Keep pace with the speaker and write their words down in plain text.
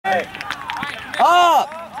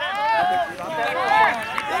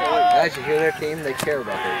their team, they care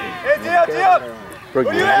about their team. Hey, Diop! What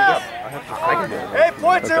do you have? Hey,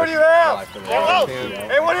 points here, what do you have?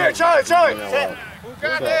 Hey, what do you Charlie? Who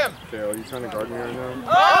got him? Are you trying to guard me right now?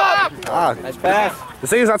 Ah, nice pass. This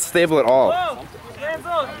thing is not stable at all.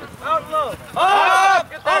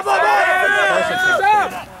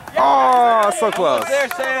 Oh, so close. There,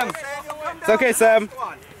 Sam. It's okay, Sam.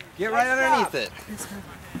 Get right underneath it.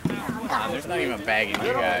 There's not even bagging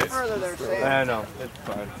you guys. I know. It's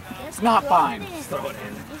fine. It's not fine.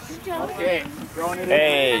 Okay, throwing it in.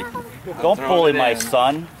 Hey, don't bully my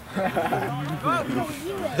son.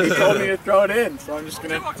 He told me to throw it in, so I'm just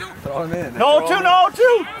gonna Throw him in. No,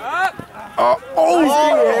 two.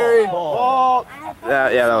 Harry. Oh.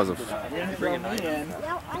 Yeah, that was a.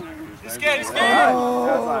 He's scared.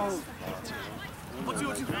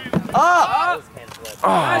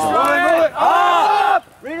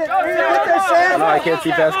 Read it, get there, Sam. No, I can't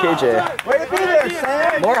see past KJ. Way to be there,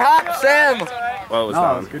 Sam. More hop, Sam. Well, it was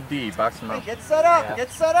down. Good D. Box him out. Get set up,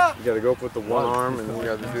 get set up. You gotta go up with the one arm and then you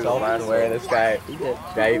gotta do the last Where this guy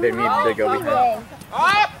either needs to go behind.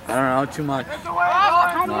 I don't know, too much. No,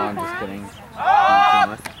 I'm just kidding. Too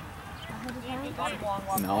much.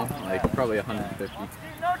 No, like probably 150.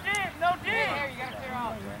 No deep.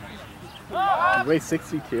 You weigh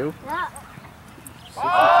 62?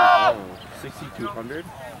 6,200.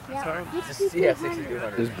 Yeah,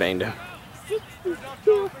 6,200. Just banged him.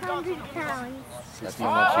 6,200 pounds. That's how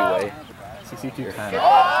much you weigh. 62 pounds.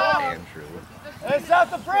 Damn true. Hey, stop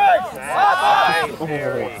the brakes.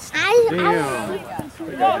 Hey, we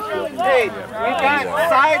got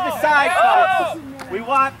side to side cuts. We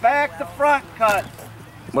want back to front cuts.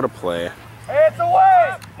 What a play. Hey, it's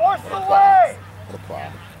away. Force it away. What a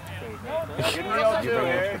plot. Give me the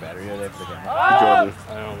The battery or they have the camera. Jordan.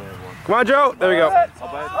 Come on, Joe. There we go.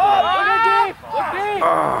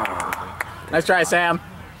 Nice try, Sam.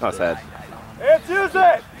 Oh, sad. Let's use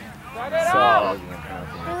it.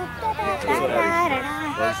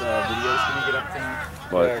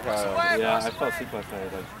 What? Yeah, I fell asleep last night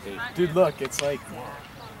at like 8. Dude, look, it's like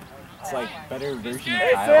better version of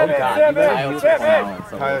Hey, Kyle. Sam, Oh God, Sam, Kyle's Sam, phenomenal.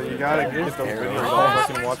 So Kyle, you gotta get those videos so I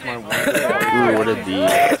can watch my one. Ooh, what a D.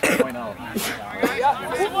 2.0.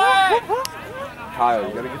 Kyle,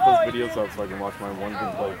 you gotta get those videos up so I can watch my one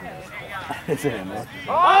good play from this. Is it in there?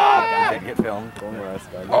 Didn't get filmed. Don't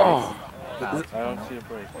rest, guys. Oh. I don't see a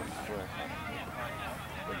break.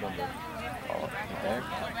 There.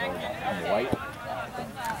 On the white.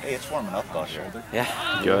 Hey, it's warming up, though, shoulder. Yeah.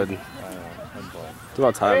 Good. It's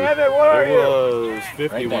about Hey, time. Evan, what are you? was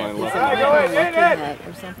 50 when I left. Go in it.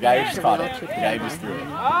 The guy who just caught it. The guy who just threw it.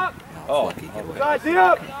 Oh, Side, see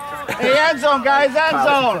up. hey, end zone, guys, end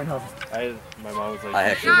zone. My mom was like, I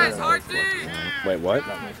actually Wait, what? I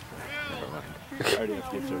already have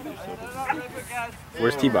to get surgery, so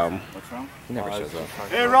Where's T-Bomb? He never shows up.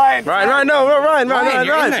 Hey, Ryan. Ryan, no, Ryan.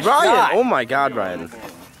 you're in the shot. Oh my God, Ryan.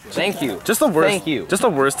 Thank you. Just the worst. Thank you. Just the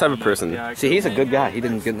worst type of person. See, he's a good guy. He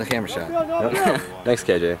didn't get in the camera shot. Thanks,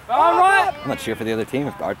 KJ. All right. I'm not cheer for the other team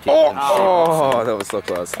if our team. Oh, that was so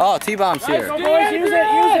close. Oh, T-Bomb's here. Boys, use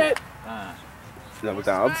it. No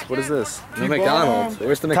McDonald's. What is this? The McDonald's.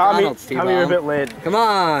 Where's the Tommy, McDonald's, T-Bomb? you're a bit late. Come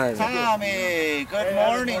on. Tommy, good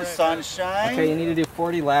morning, sunshine. Okay, you need to do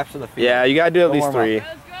 40 laps of the field. Yeah, you gotta do at least Don't warm 3.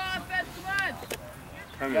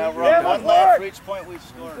 We got run one lap for each point we've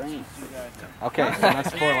scored. Okay, so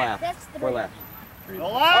that's 4 laps. 4 laps. No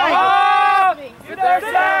line! You there,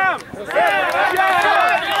 Sam.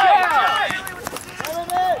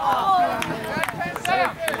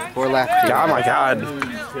 4 laps. Oh my God.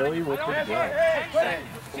 Tilly with the gun.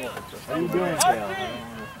 How you doing, Tail?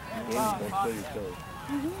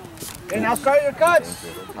 Hey, now start your cuts.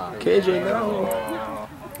 KJ, no.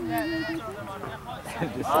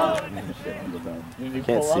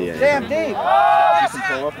 Can't see it. Sam, deep.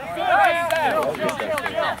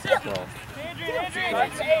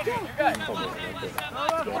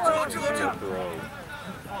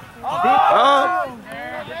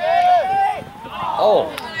 Oh,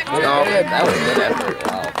 that was good effort.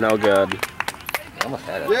 Wow. No good. Almost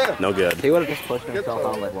had it. No good. He would have just pushed himself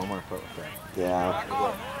out like one more foot. Yeah.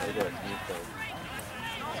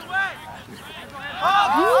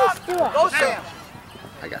 Go, Sam.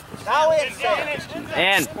 I got this. Now in, Sam.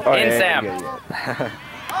 And Oh, in yeah, Sam. yeah.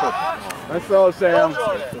 Nice throw, Sam.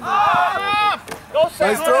 Go,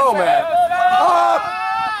 Sam. Nice throw, man.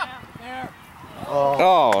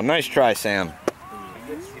 Oh, nice try, Sam.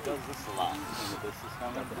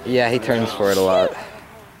 Yeah, he turns for it a lot.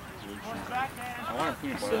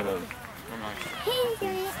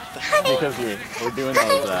 Because we're doing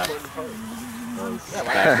those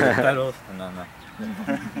Pedals. No.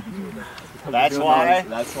 That's why.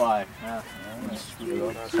 That's why. I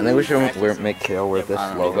think we should make Kale wear this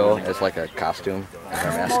logo as like a costume, as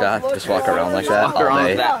our mascot. Just walk around like that all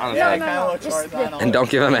day. And don't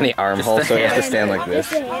give him any armhole, so he has to stand like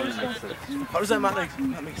this. How does that not make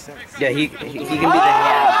sense? Yeah, he can be the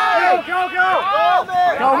hand.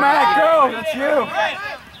 Go, Matt, go! That's you!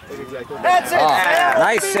 That's it, Sam!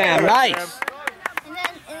 Nice, Sam, nice!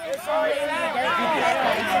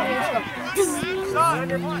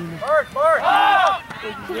 Mark!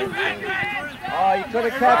 Oh, you could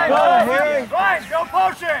have kept going, Harry. Right, go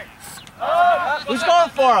poaching! Who's going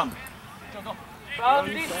for him?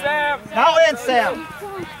 Sam! Now in, Sam.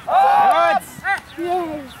 Yes.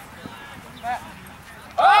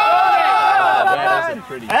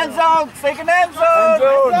 End zone, second end zone.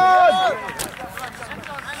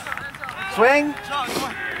 Swing.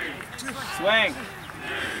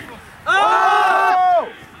 Oh!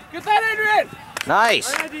 Nice!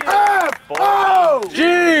 Oh! G!